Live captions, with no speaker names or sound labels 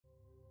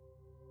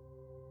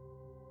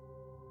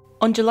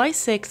On July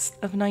 6th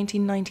of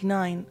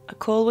 1999, a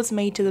call was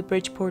made to the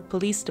Bridgeport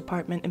Police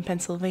Department in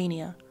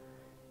Pennsylvania.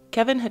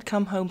 Kevin had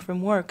come home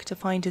from work to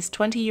find his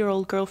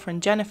 20-year-old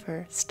girlfriend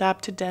Jennifer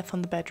stabbed to death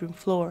on the bedroom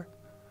floor.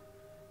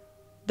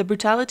 The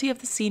brutality of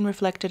the scene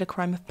reflected a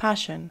crime of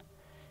passion,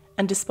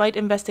 and despite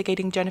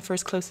investigating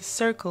Jennifer's closest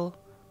circle,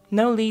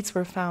 no leads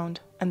were found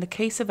and the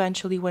case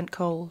eventually went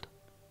cold.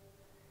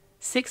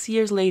 6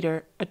 years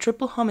later, a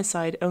triple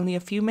homicide only a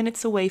few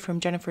minutes away from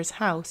Jennifer's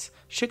house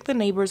shook the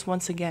neighbors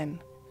once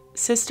again.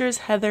 Sisters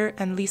Heather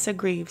and Lisa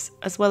Greaves,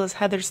 as well as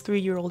Heather's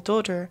 3-year-old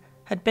daughter,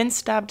 had been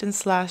stabbed and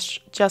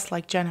slashed just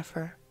like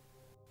Jennifer.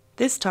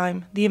 This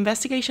time, the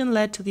investigation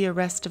led to the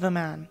arrest of a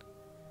man,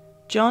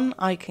 John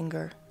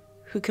Eichinger,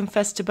 who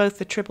confessed to both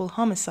the triple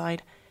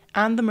homicide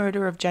and the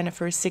murder of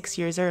Jennifer 6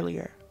 years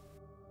earlier.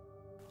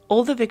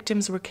 All the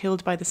victims were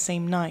killed by the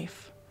same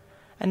knife,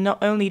 and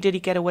not only did he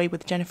get away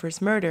with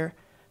Jennifer's murder,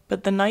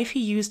 but the knife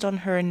he used on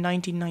her in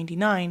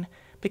 1999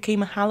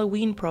 became a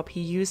Halloween prop he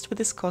used with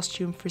his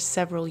costume for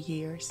several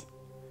years.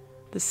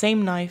 The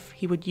same knife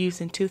he would use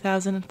in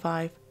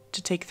 2005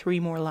 to take 3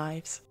 more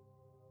lives.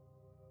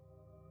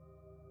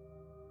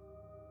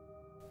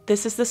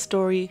 This is the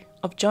story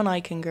of John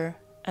Eichinger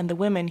and the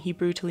women he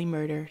brutally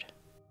murdered.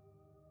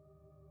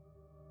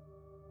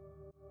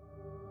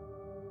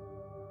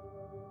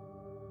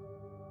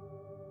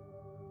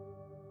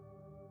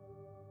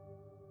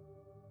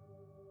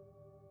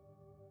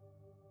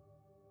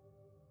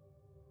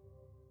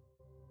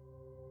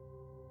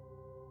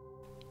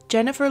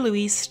 Jennifer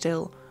Louise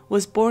Still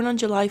was born on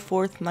July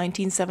 4,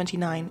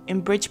 1979 in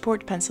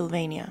Bridgeport,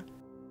 Pennsylvania.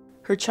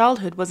 Her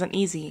childhood wasn't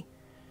easy.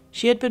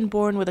 She had been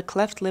born with a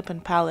cleft lip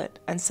and palate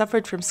and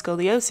suffered from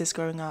scoliosis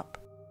growing up.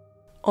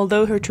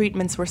 Although her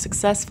treatments were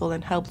successful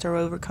and helped her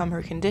overcome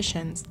her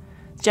conditions,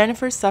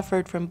 Jennifer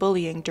suffered from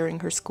bullying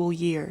during her school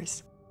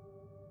years.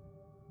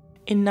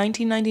 In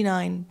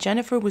 1999,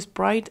 Jennifer was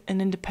bright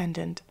and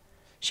independent.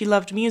 She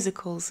loved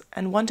musicals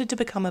and wanted to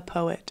become a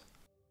poet.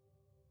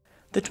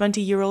 The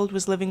 20-year-old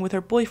was living with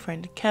her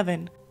boyfriend,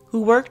 Kevin,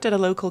 who worked at a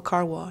local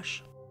car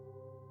wash.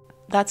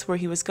 That's where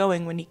he was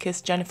going when he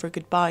kissed Jennifer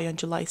goodbye on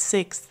July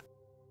 6th.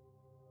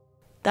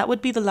 That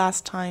would be the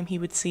last time he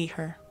would see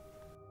her.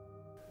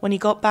 When he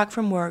got back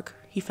from work,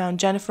 he found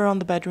Jennifer on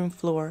the bedroom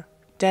floor,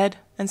 dead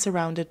and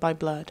surrounded by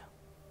blood.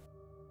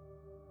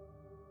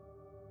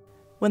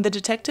 When the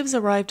detectives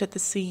arrived at the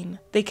scene,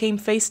 they came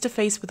face to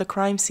face with a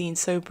crime scene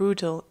so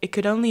brutal it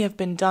could only have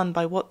been done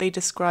by what they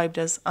described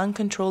as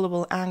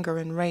uncontrollable anger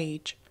and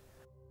rage.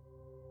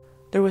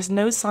 There was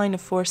no sign of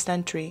forced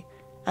entry,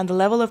 and the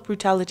level of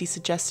brutality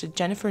suggested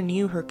Jennifer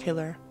knew her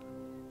killer.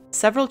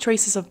 Several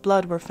traces of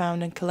blood were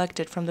found and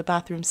collected from the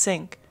bathroom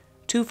sink,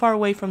 too far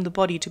away from the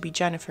body to be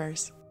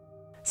Jennifer's.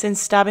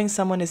 Since stabbing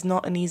someone is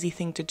not an easy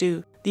thing to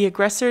do, the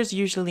aggressors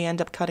usually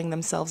end up cutting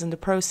themselves in the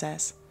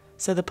process,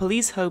 so the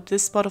police hoped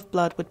this spot of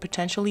blood would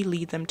potentially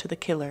lead them to the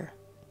killer.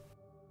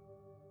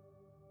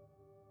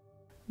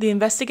 The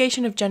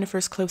investigation of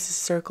Jennifer's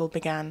closest circle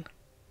began.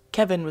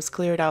 Kevin was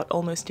cleared out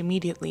almost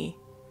immediately.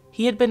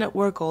 He had been at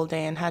work all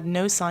day and had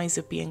no signs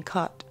of being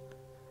cut,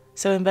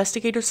 so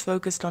investigators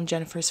focused on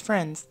Jennifer's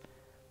friends,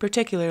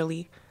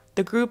 particularly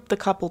the group the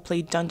couple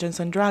played Dungeons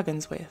 &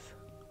 Dragons with.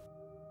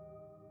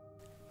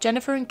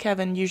 Jennifer and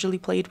Kevin usually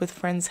played with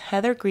friends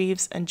Heather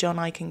Greaves and John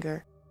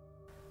Eichinger.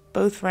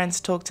 Both friends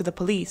talked to the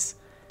police.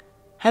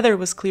 Heather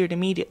was cleared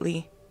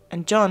immediately,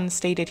 and John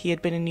stated he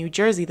had been in New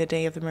Jersey the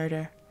day of the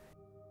murder.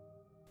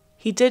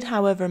 He did,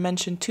 however,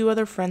 mention 2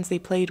 other friends they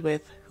played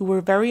with who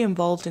were very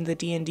involved in the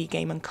D&D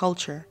game and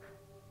culture,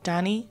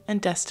 Danny and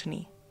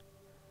Destiny.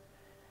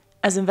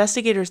 As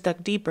investigators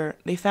dug deeper,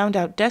 they found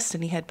out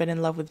Destiny had been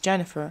in love with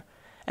Jennifer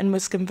and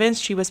was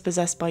convinced she was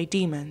possessed by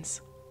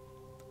demons.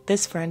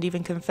 This friend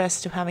even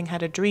confessed to having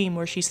had a dream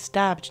where she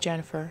stabbed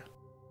Jennifer.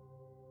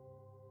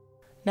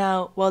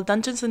 Now, while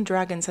Dungeons &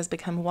 Dragons has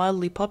become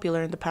wildly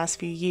popular in the past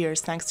few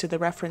years thanks to the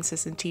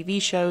references in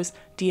TV shows,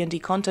 D&D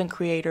content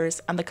creators,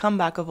 and the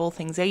comeback of all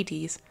things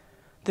 80s,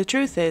 the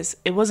truth is,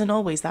 it wasn't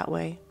always that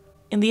way.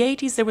 In the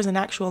 80s there was an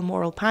actual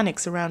moral panic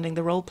surrounding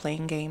the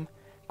role-playing game,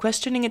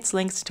 questioning its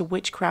links to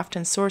witchcraft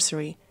and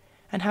sorcery,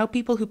 and how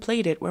people who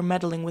played it were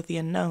meddling with the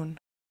unknown.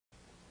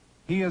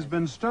 He has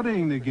been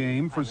studying the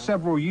game for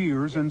several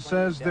years and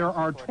says there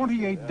are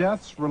 28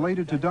 deaths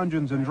related to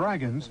Dungeons &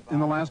 Dragons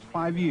in the last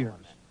 5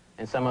 years.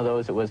 In some of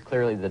those, it was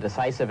clearly the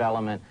decisive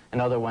element. In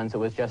other ones, it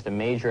was just a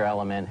major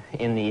element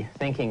in the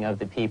thinking of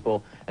the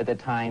people at the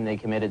time they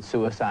committed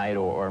suicide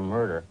or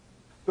murder.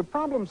 The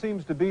problem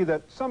seems to be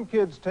that some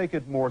kids take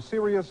it more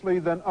seriously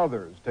than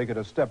others, take it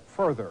a step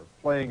further,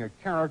 playing a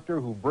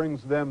character who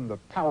brings them the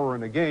power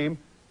in a game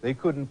they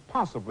couldn't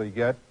possibly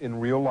get in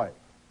real life.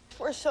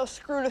 We're so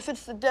screwed if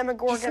it's the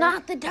Demogorgon. It's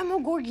not the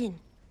Demogorgon.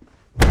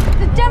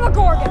 The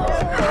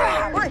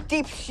Demogorgon! We're in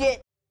deep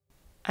shit.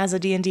 As a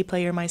D&D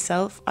player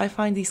myself, I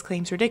find these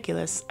claims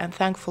ridiculous, and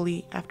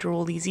thankfully, after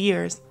all these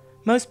years,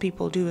 most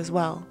people do as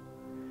well.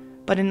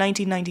 But in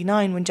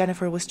 1999, when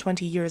Jennifer was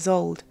 20 years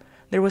old,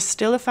 there was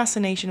still a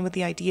fascination with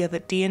the idea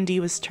that D&D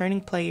was turning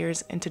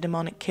players into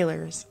demonic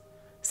killers.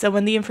 So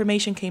when the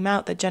information came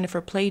out that Jennifer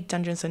played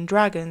Dungeons &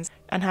 Dragons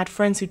and had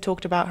friends who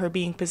talked about her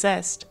being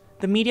possessed,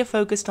 the media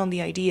focused on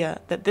the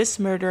idea that this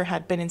murder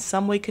had been in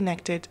some way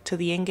connected to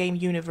the in-game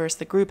universe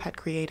the group had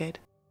created.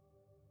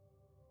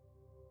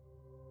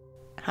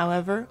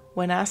 However,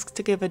 when asked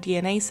to give a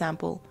DNA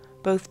sample,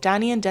 both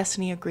Danny and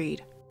Destiny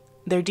agreed.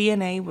 Their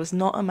DNA was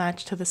not a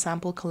match to the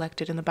sample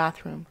collected in the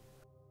bathroom.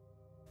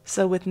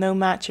 So with no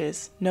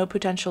matches, no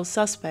potential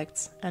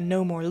suspects, and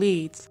no more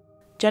leads,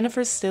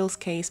 Jennifer Still's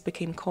case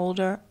became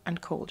colder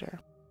and colder.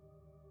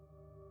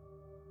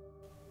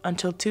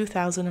 Until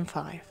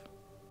 2005.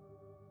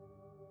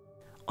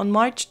 On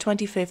March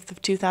 25th of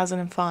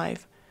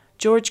 2005,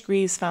 George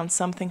Greaves found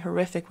something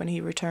horrific when he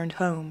returned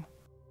home.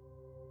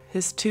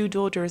 His 2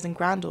 daughters and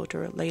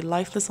granddaughter lay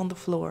lifeless on the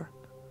floor.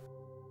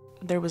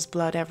 There was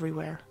blood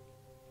everywhere.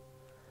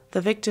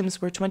 The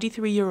victims were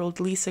 23-year-old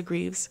Lisa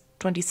Greaves,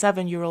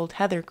 27-year-old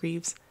Heather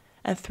Greaves,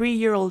 and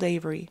 3-year-old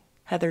Avery,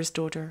 Heather's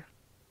daughter.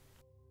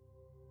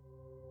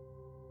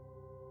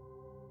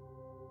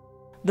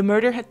 The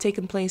murder had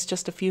taken place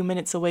just a few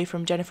minutes away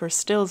from Jennifer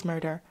Still's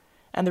murder,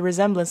 and the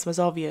resemblance was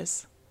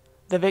obvious.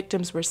 The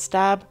victims were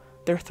stabbed,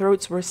 their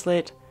throats were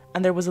slit,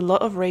 and there was a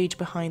lot of rage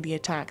behind the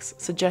attacks,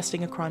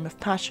 suggesting a crime of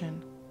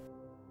passion.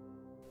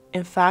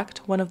 In fact,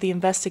 one of the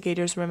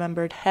investigators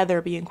remembered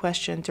Heather being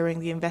questioned during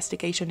the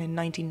investigation in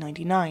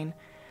 1999,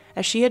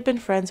 as she had been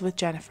friends with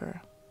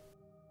Jennifer.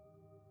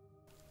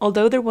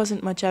 Although there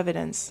wasn't much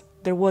evidence,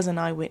 there was an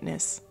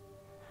eyewitness.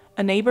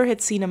 A neighbor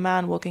had seen a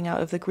man walking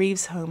out of the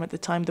Greaves home at the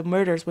time the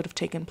murders would have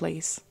taken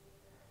place.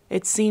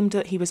 It seemed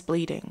that he was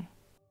bleeding.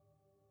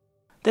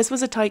 This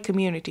was a tight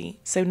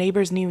community, so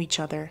neighbors knew each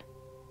other.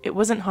 It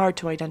wasn't hard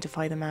to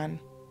identify the man.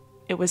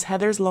 It was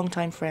Heather's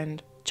longtime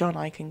friend, John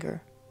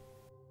Eichinger.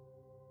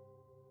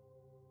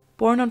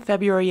 Born on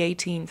February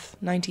 18,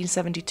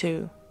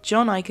 1972,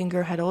 John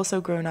Eichinger had also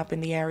grown up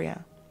in the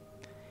area.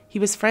 He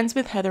was friends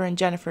with Heather and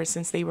Jennifer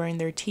since they were in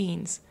their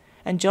teens,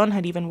 and John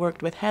had even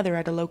worked with Heather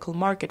at a local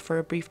market for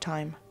a brief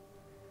time.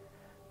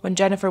 When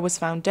Jennifer was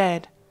found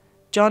dead,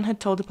 John had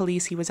told the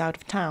police he was out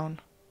of town.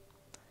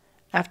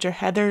 After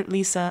Heather,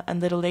 Lisa, and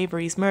little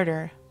Avery's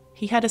murder,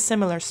 he had a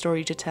similar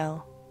story to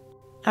tell.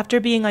 After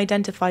being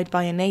identified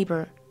by a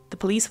neighbor, the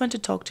police went to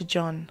talk to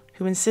John,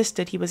 who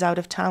insisted he was out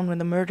of town when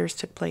the murders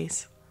took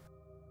place.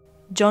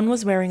 John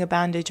was wearing a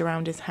bandage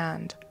around his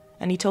hand,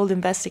 and he told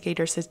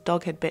investigators his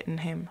dog had bitten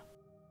him.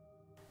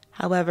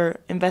 However,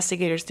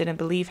 investigators didn't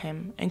believe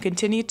him and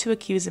continued to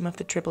accuse him of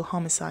the triple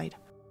homicide.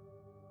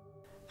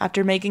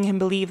 After making him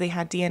believe they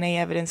had DNA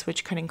evidence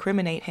which could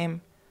incriminate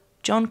him,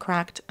 John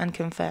cracked and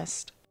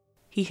confessed.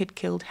 He had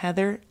killed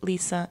Heather,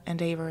 Lisa,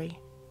 and Avery.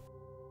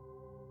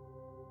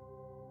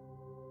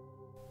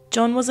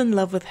 John was in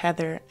love with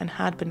Heather and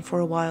had been for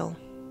a while.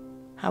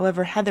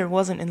 However, Heather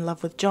wasn't in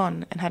love with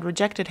John and had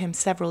rejected him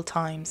several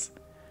times.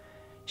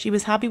 She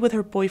was happy with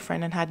her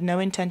boyfriend and had no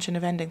intention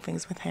of ending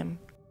things with him.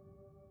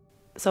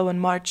 So on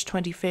March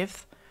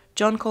 25th,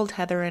 John called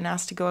Heather and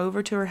asked to go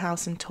over to her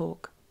house and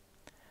talk.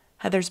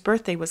 Heather's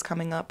birthday was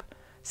coming up,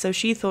 so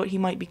she thought he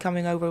might be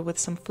coming over with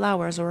some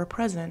flowers or a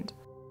present.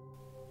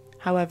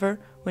 However,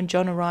 when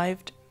John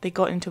arrived, they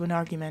got into an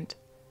argument.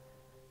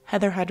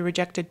 Heather had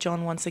rejected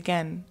John once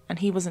again, and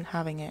he wasn't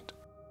having it.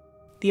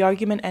 The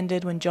argument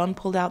ended when John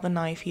pulled out the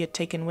knife he had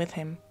taken with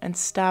him and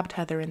stabbed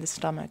Heather in the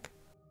stomach.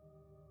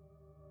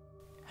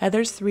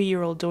 Heather's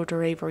 3-year-old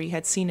daughter Avery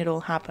had seen it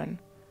all happen,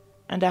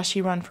 and as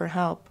she ran for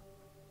help,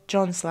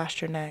 John slashed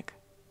her neck.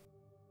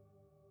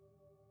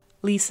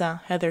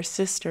 Lisa, Heather's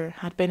sister,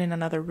 had been in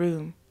another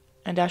room,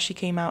 and as she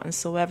came out and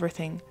saw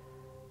everything,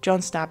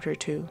 John stabbed her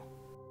too.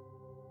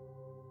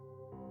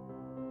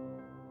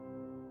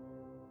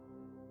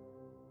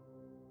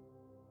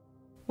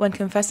 When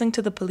confessing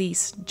to the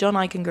police, John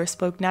Eichinger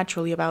spoke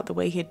naturally about the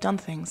way he had done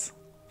things.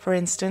 For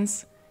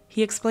instance,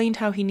 he explained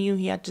how he knew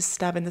he had to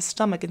stab in the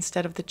stomach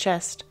instead of the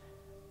chest,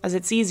 as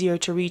it's easier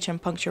to reach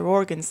and puncture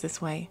organs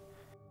this way.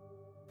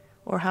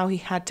 Or how he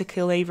had to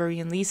kill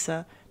Avery and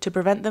Lisa to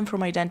prevent them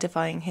from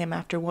identifying him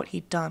after what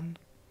he'd done.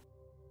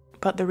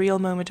 But the real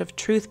moment of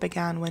truth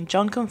began when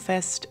John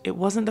confessed it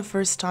wasn't the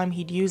first time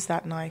he'd used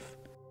that knife.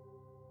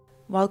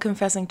 While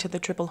confessing to the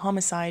triple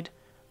homicide,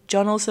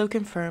 John also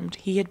confirmed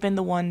he had been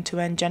the one to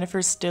end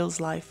Jennifer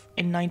Still's life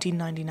in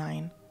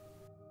 1999.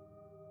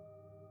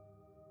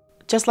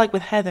 Just like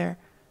with Heather,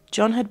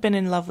 John had been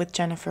in love with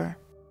Jennifer.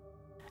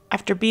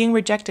 After being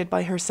rejected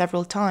by her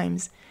several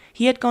times,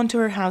 he had gone to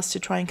her house to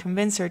try and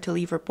convince her to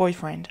leave her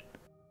boyfriend.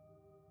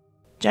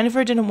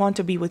 Jennifer didn't want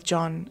to be with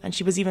John, and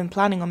she was even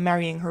planning on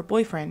marrying her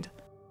boyfriend.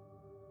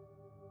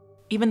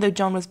 Even though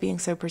John was being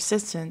so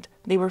persistent,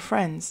 they were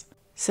friends,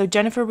 so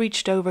Jennifer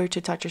reached over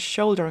to touch his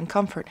shoulder and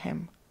comfort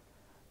him.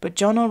 But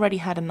John already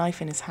had a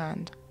knife in his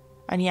hand,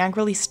 and he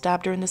angrily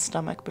stabbed her in the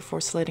stomach before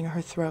slitting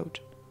her throat.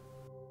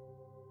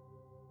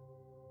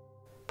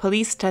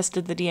 Police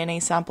tested the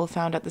DNA sample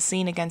found at the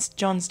scene against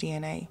John's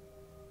DNA,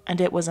 and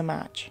it was a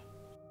match.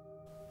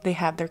 They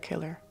had their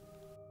killer.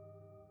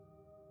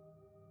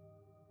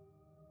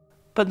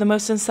 But the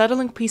most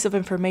unsettling piece of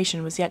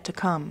information was yet to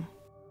come.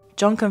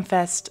 John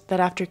confessed that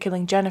after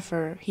killing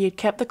Jennifer, he had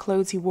kept the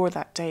clothes he wore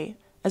that day,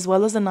 as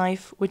well as a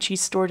knife which he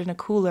stored in a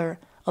cooler,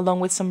 along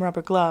with some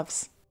rubber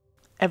gloves.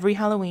 Every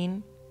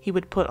Halloween, he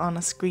would put on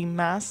a scream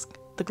mask,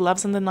 the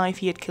gloves and the knife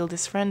he had killed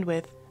his friend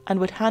with, and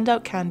would hand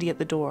out candy at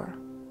the door.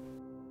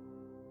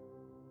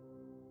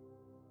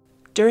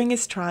 During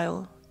his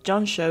trial,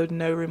 John showed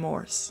no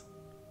remorse.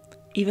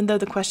 Even though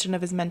the question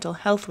of his mental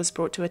health was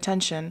brought to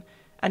attention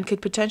and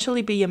could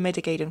potentially be a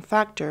mitigating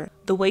factor,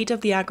 the weight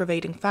of the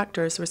aggravating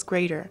factors was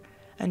greater,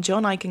 and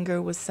John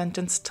Eichinger was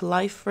sentenced to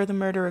life for the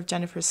murder of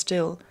Jennifer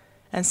Still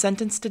and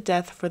sentenced to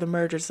death for the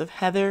murders of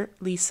Heather,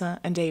 Lisa,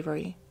 and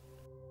Avery.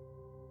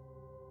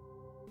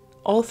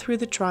 All through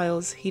the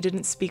trials, he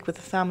didn't speak with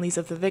the families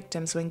of the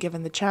victims when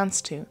given the chance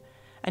to,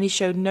 and he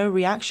showed no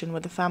reaction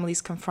when the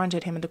families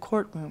confronted him in the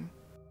courtroom.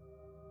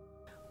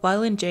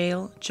 While in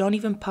jail, John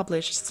even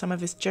published some of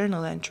his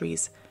journal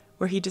entries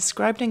where he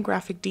described in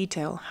graphic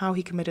detail how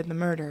he committed the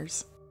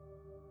murders.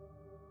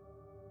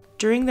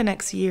 During the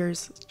next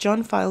years,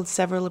 John filed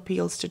several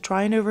appeals to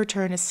try and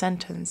overturn his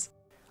sentence,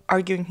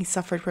 arguing he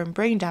suffered from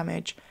brain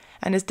damage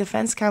and his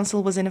defense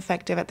counsel was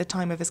ineffective at the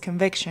time of his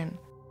conviction.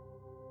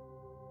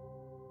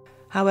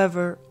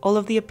 However, all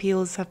of the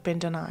appeals have been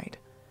denied.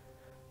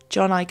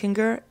 John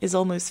Eichinger is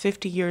almost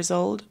 50 years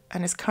old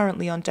and is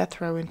currently on death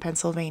row in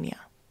Pennsylvania.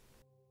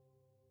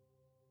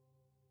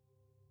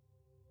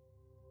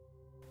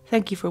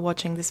 Thank you for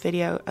watching this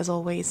video. As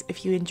always,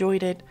 if you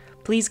enjoyed it,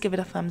 please give it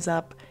a thumbs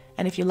up,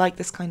 and if you like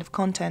this kind of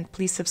content,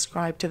 please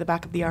subscribe to the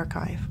Back of the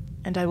Archive,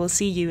 and I will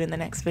see you in the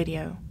next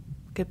video.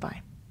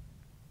 Goodbye.